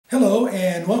Hello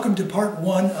and welcome to part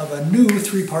one of a new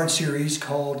three-part series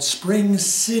called Spring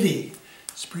City,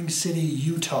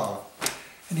 Utah.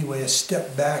 Anyway, a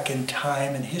step back in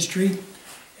time and history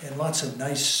and lots of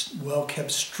nice,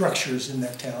 well-kept structures in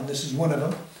that town. This is one of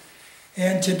them.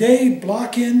 And today,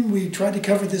 block in, we tried to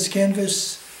cover this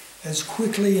canvas as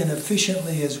quickly and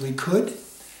efficiently as we could.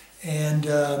 And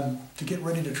to get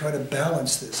ready to try to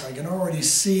balance this, I can already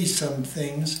see some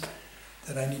things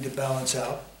that I need to balance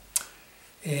out.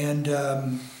 And,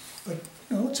 but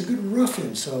you know, it's a good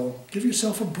rough-in, so give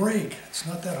yourself a break. It's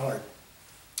not that hard.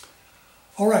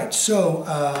 All right, so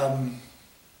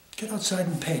get outside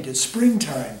and paint. It's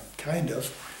springtime, kind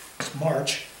of. It's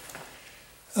March.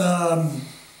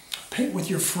 Paint with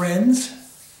your friends.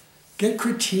 Get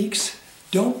critiques.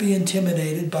 Don't be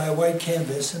intimidated by a white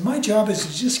canvas. And my job is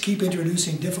to just keep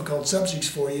introducing difficult subjects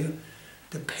for you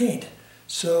to paint.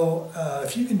 So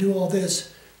if you can do all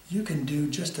this, you can do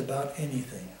just about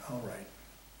anything. All right.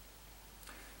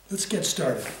 Let's get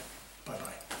started.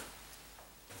 Bye-bye.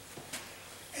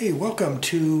 Hey, welcome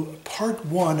to part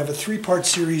one of a three-part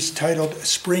series titled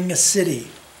Spring City.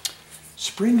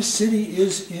 Spring City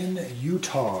is in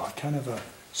Utah, kind of a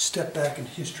step back in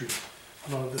history.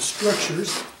 A lot of the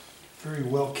structures, very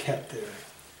well kept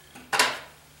there.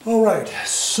 All right,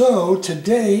 so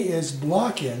today is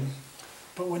block-in,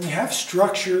 but when you have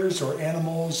structures or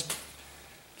animals,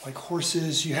 like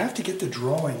horses, you have to get the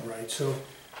drawing right. So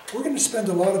we're going to spend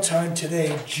a lot of time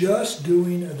today just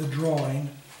doing the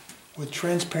drawing with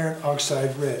transparent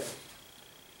oxide red.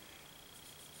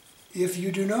 If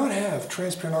you do not have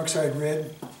transparent oxide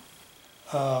red,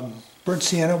 burnt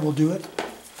sienna will do it.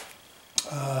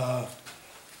 I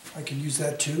can use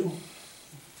that too,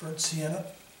 burnt sienna.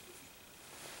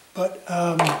 But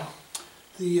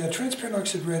the transparent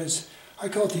oxide red is, I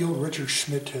call it the old Richard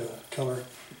Schmidt color.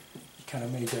 Kind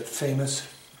of made that famous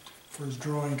for his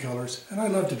drawing colors, and I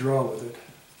love to draw with it.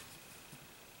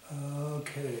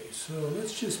 Okay, so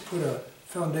let's just put a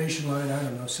foundation line, I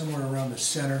don't know, somewhere around the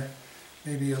center,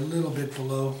 maybe a little bit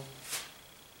below,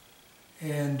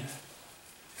 and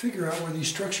figure out where these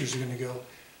structures are going to go.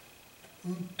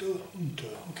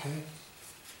 Okay.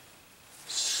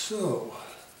 So,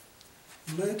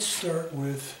 let's start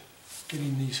with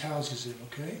getting these houses in,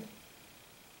 okay?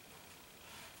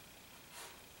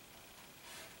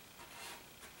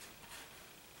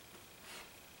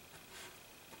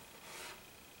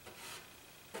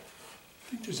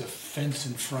 I think there's a fence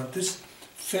in front. This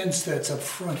fence that's up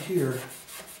front here,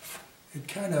 it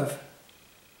kind of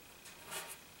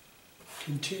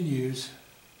continues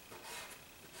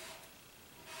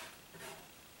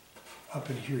up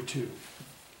in here too,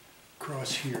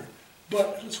 across here.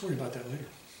 But let's worry about that later.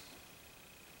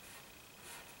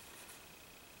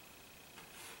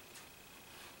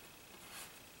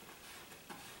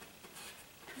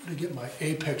 Trying to get my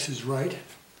apexes right.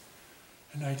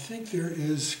 And I think there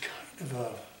is kind of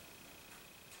a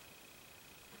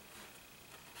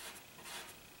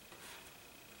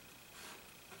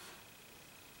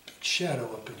big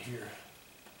shadow up in here.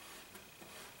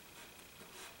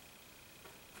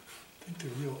 I think the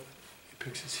real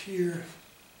apex is here.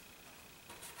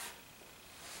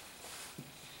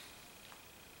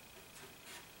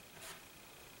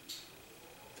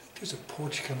 I think there's a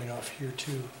porch coming off here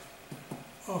too.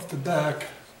 Off the back.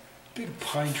 Big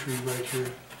pine tree right here.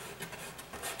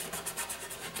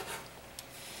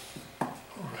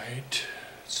 All right,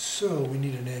 so we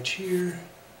need an edge here,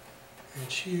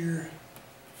 here,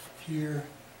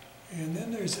 and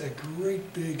then there's a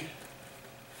great big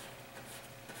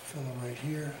fellow right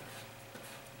here.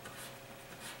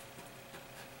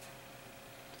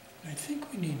 And I think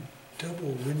we need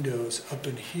double windows up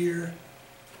in here,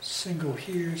 single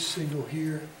here, single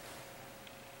here.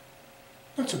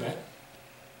 Not so bad.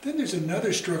 Then there's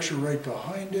another structure right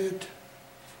behind it.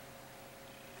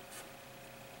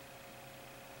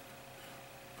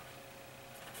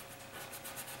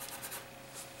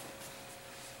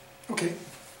 Okay.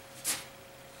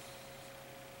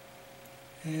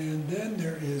 And then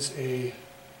there is a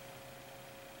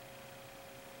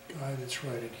guy that's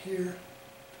right in here.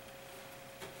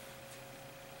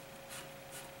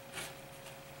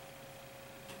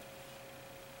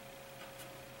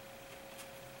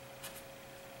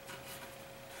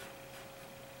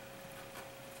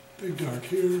 Big dark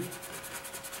here.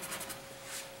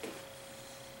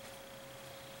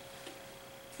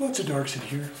 Lots of darks in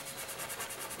here.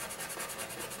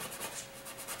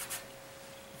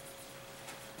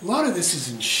 A lot of this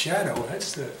is in shadow.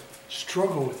 That's the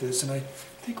struggle with this, and I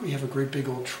think we have a great big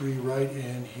old tree right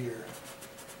in here.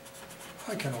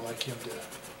 I kind of like him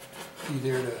to be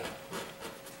there to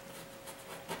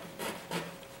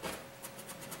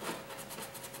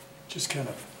just kind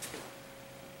of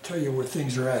tell you where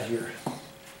things are at here.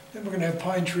 Then we're going to have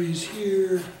pine trees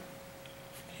here,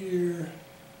 here,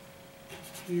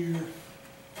 here.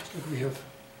 Looks like we have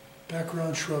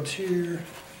background shrubs here,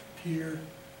 here,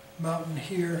 mountain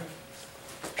here.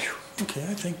 Whew. Okay,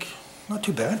 I think not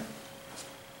too bad.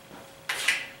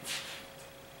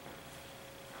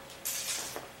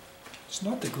 It's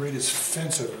not the greatest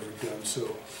fence I've ever done,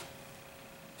 so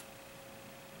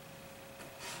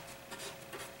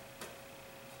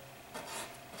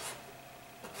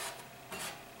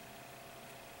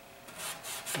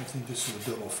I think this is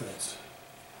a double fence.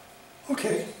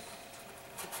 Okay.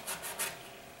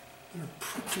 They're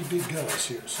pretty big guys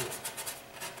here, so.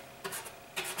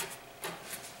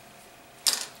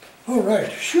 All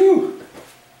right, shoo!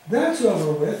 That's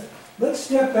over with. Let's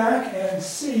step back and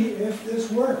see if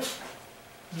this works.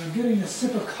 I'm getting a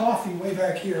sip of coffee way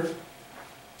back here.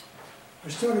 I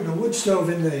started a wood stove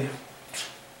in the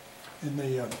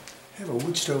I have a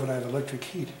wood stove and I have electric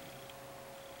heat.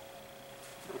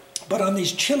 But on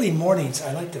these chilly mornings,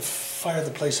 I like to fire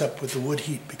the place up with the wood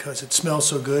heat because it smells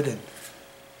so good and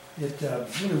it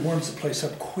really warms the place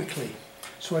up quickly.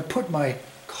 So I put my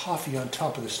coffee on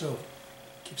top of the stove.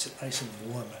 Keeps it nice and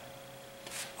warm.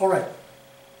 All right.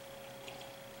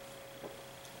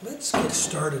 Let's get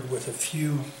started with a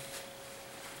few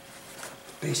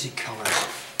basic colors.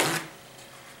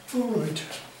 All right.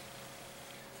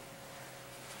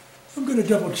 I'm going to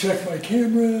double check my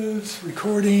cameras,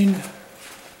 recording.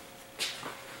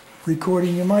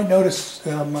 You might notice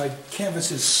my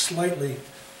canvas is slightly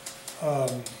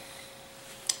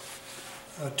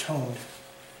toned.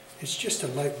 It's just a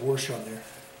light wash on there.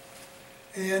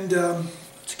 And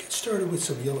let's get started with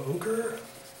some yellow ochre.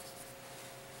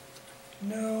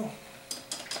 No,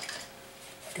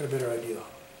 I got a better idea.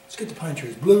 Let's get the pine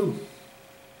trees. Blue,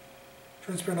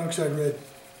 transparent oxide red,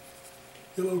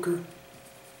 yellow ochre,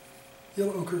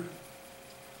 yellow ochre,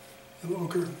 yellow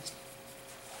ochre,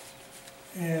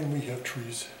 and we have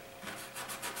trees.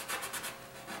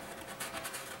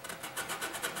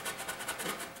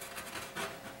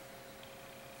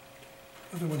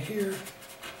 Another one here.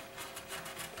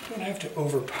 Don't have to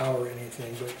overpower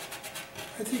anything, but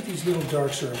I think these little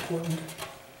darks are important.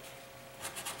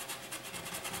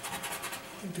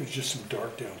 I think there's just some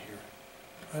dark down here.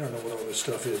 I don't know what all this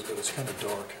stuff is, but it's kind of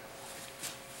dark.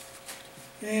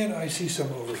 And I see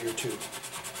some over here too.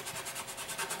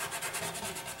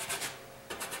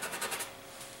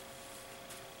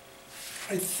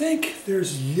 I think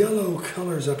there's yellow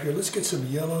colors up here. Let's get some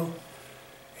yellow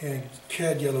and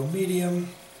cad yellow medium.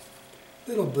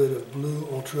 Little bit of blue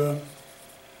ultra,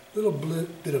 little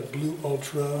bit of blue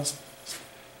ultra,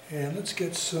 and let's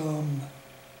get some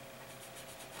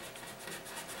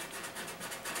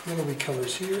yellowy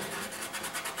colors here,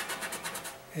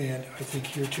 and I think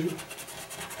here too,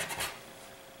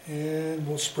 and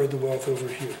we'll spread the wealth over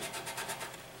here.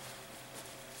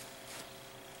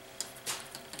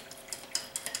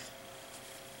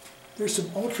 There's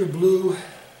some ultra blue,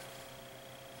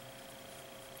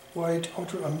 white,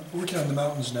 ultra, I'm working on the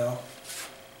mountains now.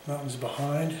 Mountains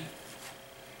behind.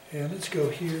 And let's go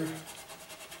here.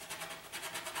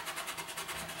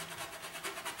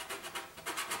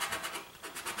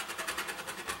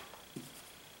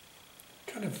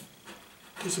 Kind of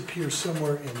disappear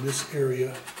somewhere in this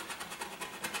area.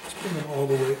 Let's bring them all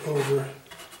the way over.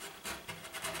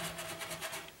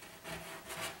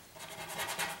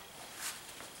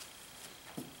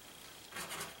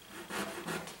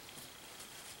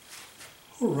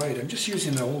 All right, I'm just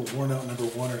using an old worn out number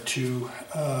 1 or 2,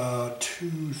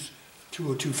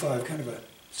 2025, kind of a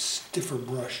stiffer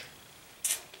brush.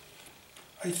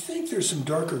 I think there's some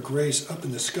darker grays up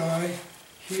in the sky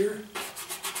here.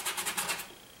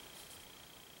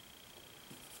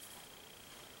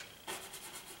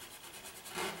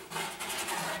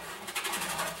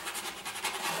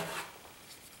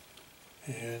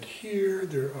 And here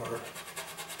there are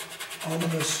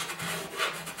ominous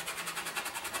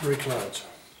gray clouds.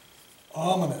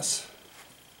 Ominous.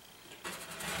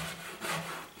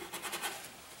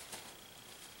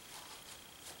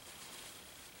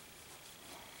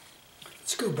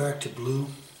 Let's go back to blue,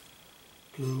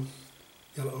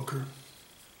 yellow ochre.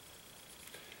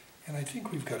 And I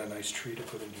think we've got a nice tree to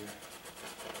put in here.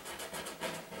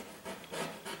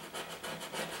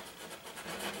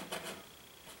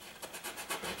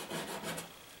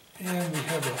 And we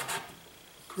have a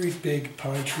great big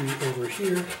pine tree over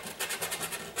here.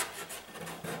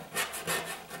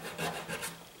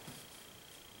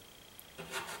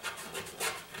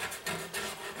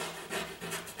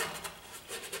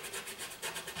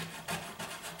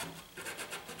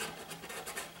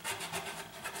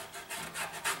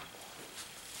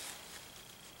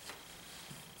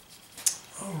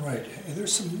 Alright, and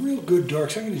there's some real good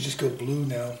darks. I'm going to just go blue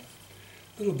now. A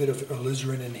little bit of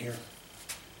alizarin in here.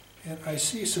 And I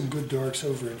see some good darks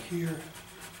over in here.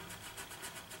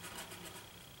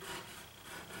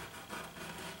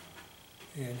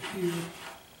 And here.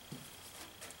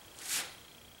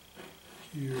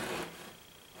 Here.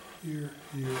 Here.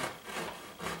 Here.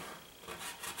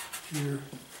 Here.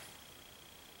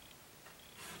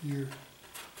 Here.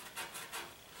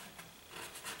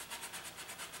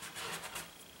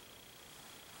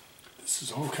 This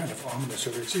is all kind of ominous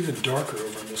over here. It's even darker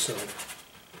over on this side.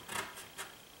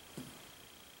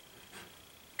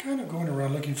 Kind of going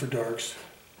around looking for darks.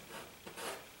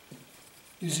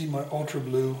 Using my ultra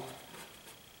blue.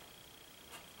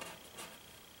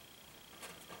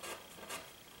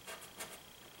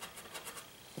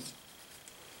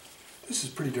 This is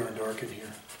pretty darn dark in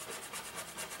here.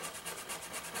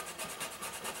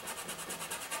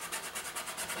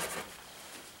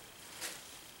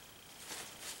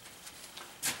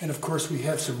 And of course we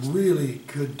have some really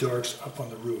good darks up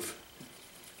on the roof.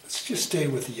 Let's just stay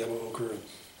with the yellow ochre and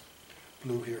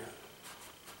blue here.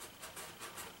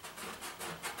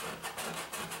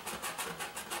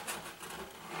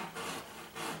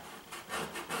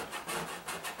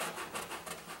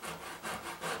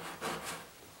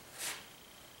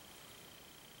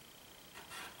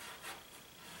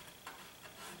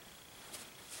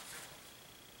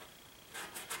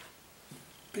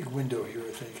 Big window here,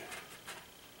 I think.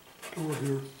 Door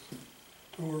here,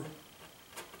 door.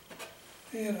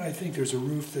 And I think there's a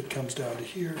roof that comes down to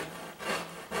here.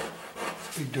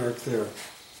 Big dark there.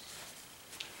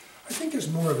 I think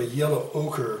there's more of a yellow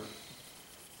ochre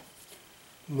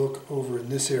look over in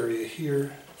this area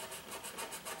here.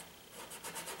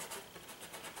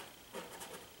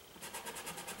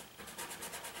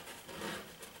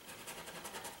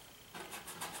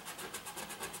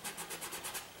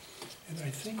 And I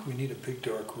think we need a big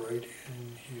dark right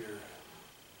in here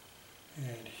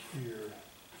and here.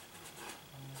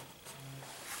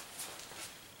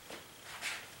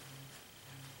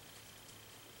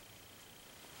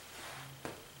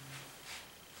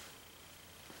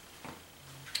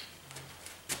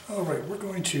 All right, we're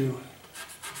going to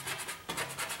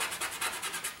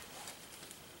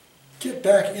get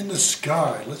back in the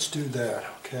sky. Let's do that,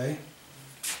 okay?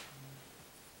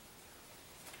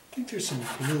 I think there's some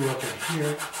blue up in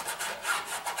here.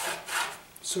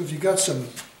 So if you got some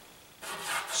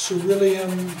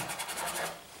cerulean,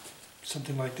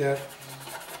 something like that,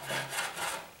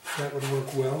 that would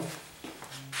work well.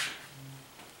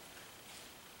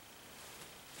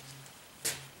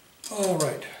 All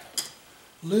right,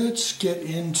 let's get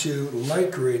into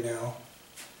light gray now,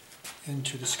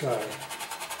 into the sky.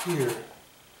 Here,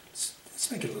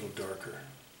 let's make it a little darker.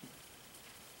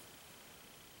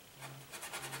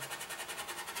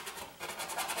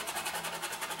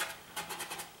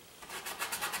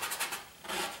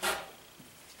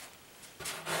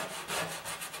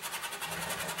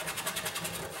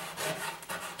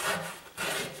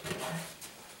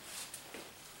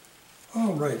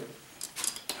 All right,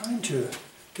 time to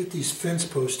get these fence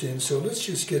posts in, so let's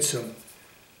just get some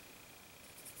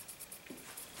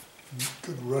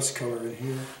good rust color in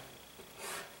here.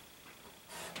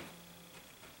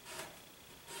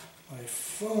 My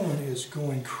phone is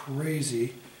going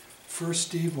crazy. First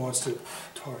Steve wants to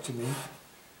talk to me,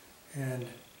 and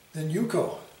then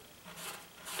Yuko.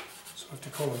 So I have to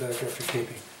call him back after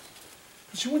taping.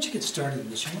 But once you get started in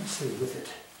this, you want to stay with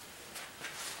it.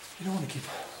 You don't want to keep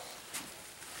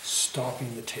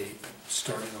stopping the tape and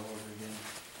starting all over again.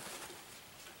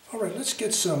 All right, let's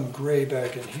get some gray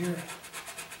back in here.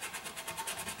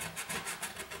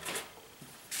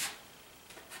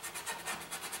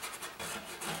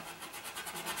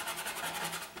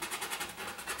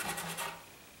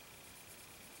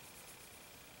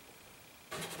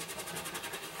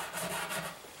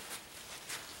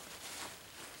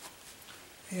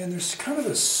 And there's kind of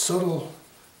a subtle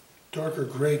darker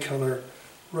gray color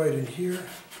right in here.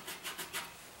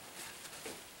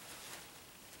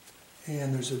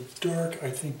 And there's a dark, I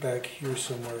think, back here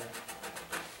somewhere.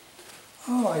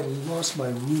 Oh, I lost my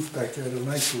roof back there. I had a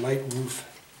nice light roof.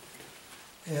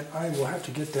 And I will have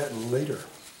to get that later.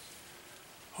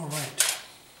 All right.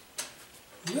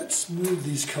 Let's move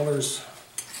these colors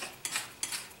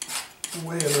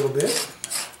away a little bit.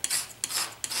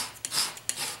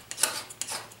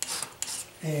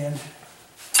 And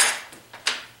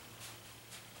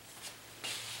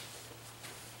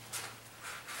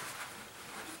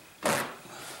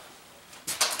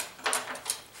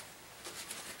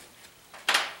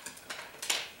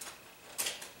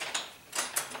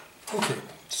okay,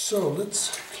 so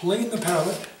let's clean the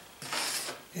palette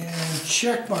and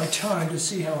check my time to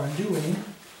see how I'm doing.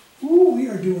 Ooh, we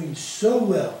are doing so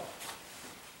well.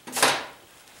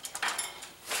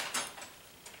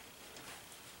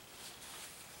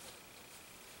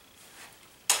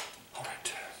 All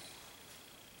right.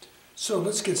 So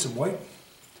let's get some white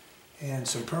and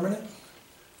some permanent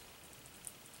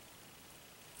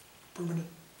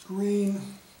green.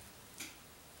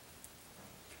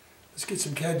 Let's get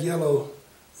some cad yellow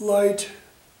light.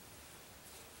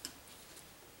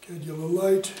 Cad yellow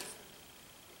light.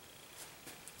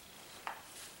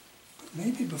 But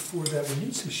maybe before that we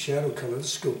need some shadow color.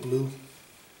 Let's go blue,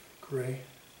 gray.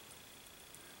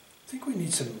 I think we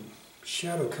need some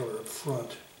shadow color up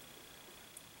front,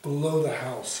 below the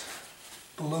house,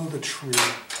 below the tree.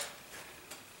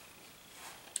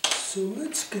 So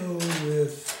let's go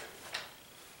with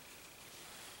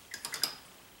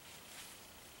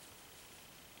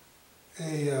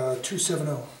a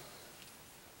 270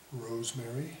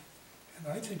 rosemary, and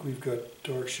I think we've got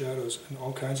dark shadows in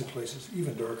all kinds of places,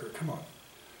 even darker. Come on,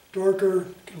 darker,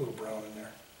 get a little brown in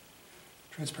there.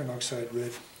 Transparent oxide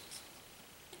red.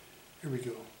 Here we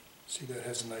go. See, that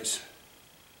has a nice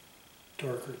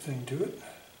darker thing to it.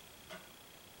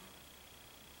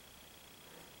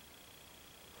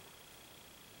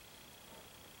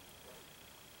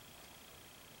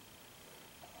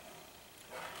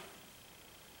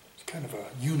 Kind of a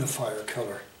unifier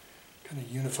color, kind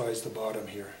of unifies the bottom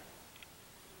here.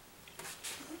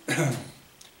 We're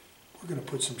going to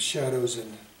put some shadows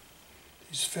in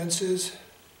these fences.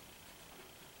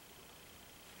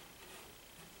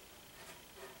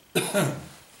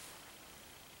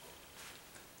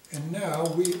 And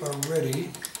now we are ready.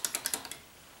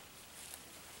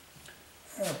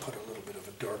 I'll put a little bit of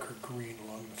a darker green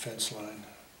along the fence line.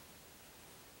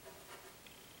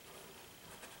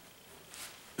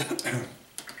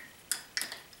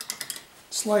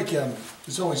 It's like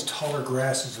there's always taller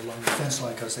grasses along the fence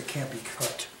line because they can't be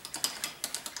cut.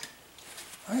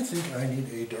 I think I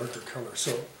need a darker color.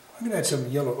 So I'm going to add some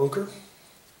yellow ochre,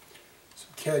 some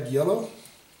cad yellow,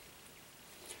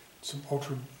 some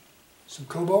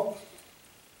cobalt,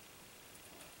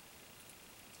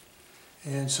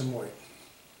 and some white.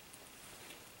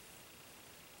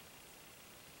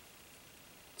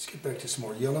 Let's get back to some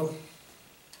more yellow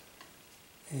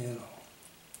and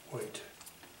white.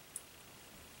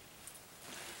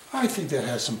 I think that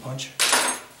has some punch.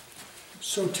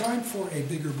 So time for a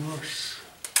bigger brush.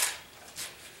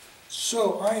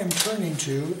 So I am turning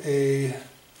to a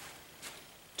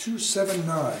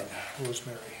 279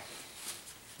 rosemary.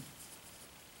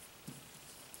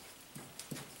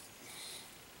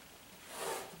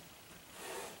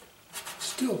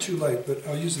 Still too light, but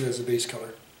I'll use it as a base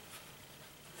color.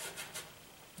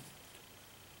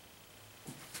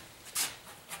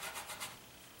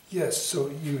 Yes, so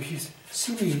you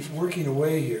see me working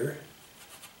away here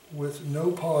with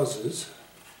no pauses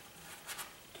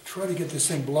to try to get this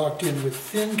thing blocked in with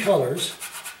thin colors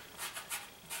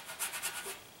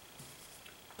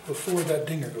before that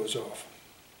dinger goes off.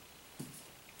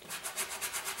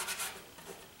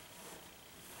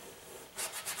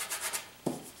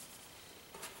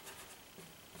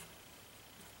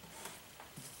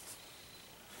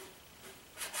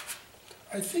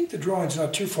 I think the drawing's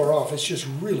not too far off, it's just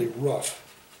really rough.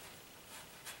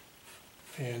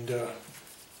 And,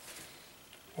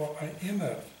 well, I am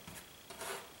a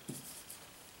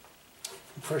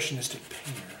impressionistic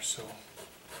painter, so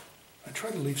I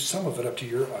try to leave some of it up to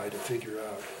your eye to figure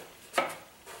out.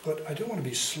 But I don't want to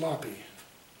be sloppy.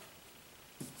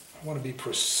 I want to be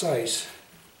precise.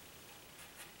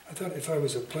 I thought if I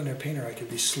was a plein air painter I could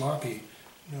be sloppy.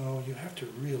 No, you have to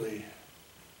really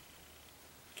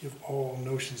give all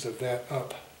notions of that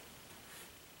up.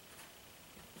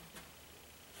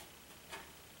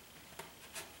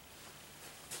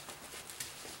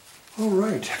 All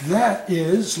right, that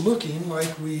is looking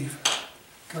like we've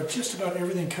got just about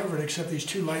everything covered except these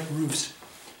two light roofs.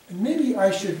 And maybe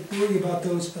I should worry about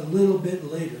those a little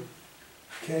bit later,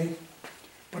 okay?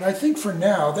 But I think for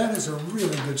now, that is a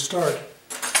really good start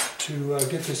to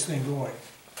get this thing going.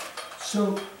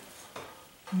 So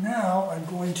now I'm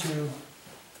going to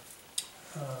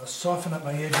soften up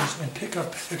my edges and pick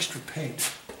up extra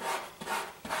paint.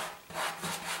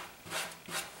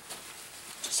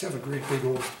 Just have a great big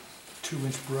old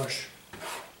 2-inch brush.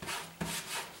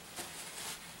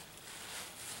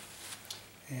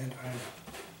 And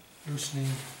I'm loosening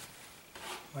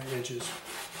my edges.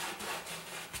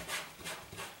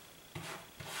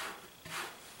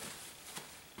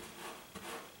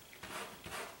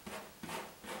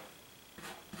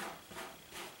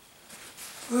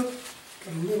 Oop,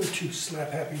 got a little too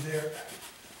slap happy there.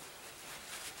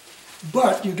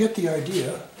 But you get the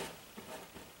idea.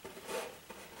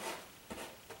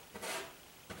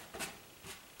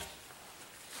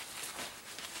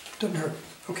 Doesn't hurt.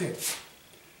 Okay.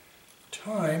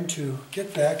 Time to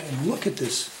get back and look at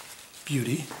this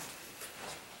beauty.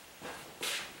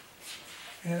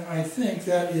 And I think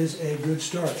that is a good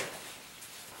start.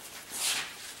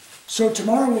 So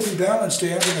tomorrow will be balance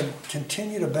day. I'm going to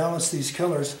continue to balance these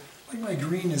colors. Like my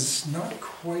green is not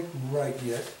quite right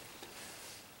yet.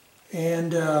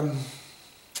 And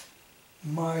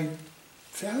my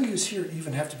values here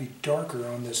even have to be darker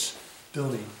on this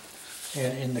building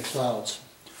and in the clouds.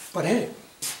 But hey,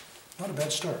 not a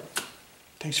bad start.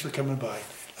 Thanks for coming by.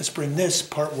 Let's bring this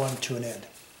part 1 to an end.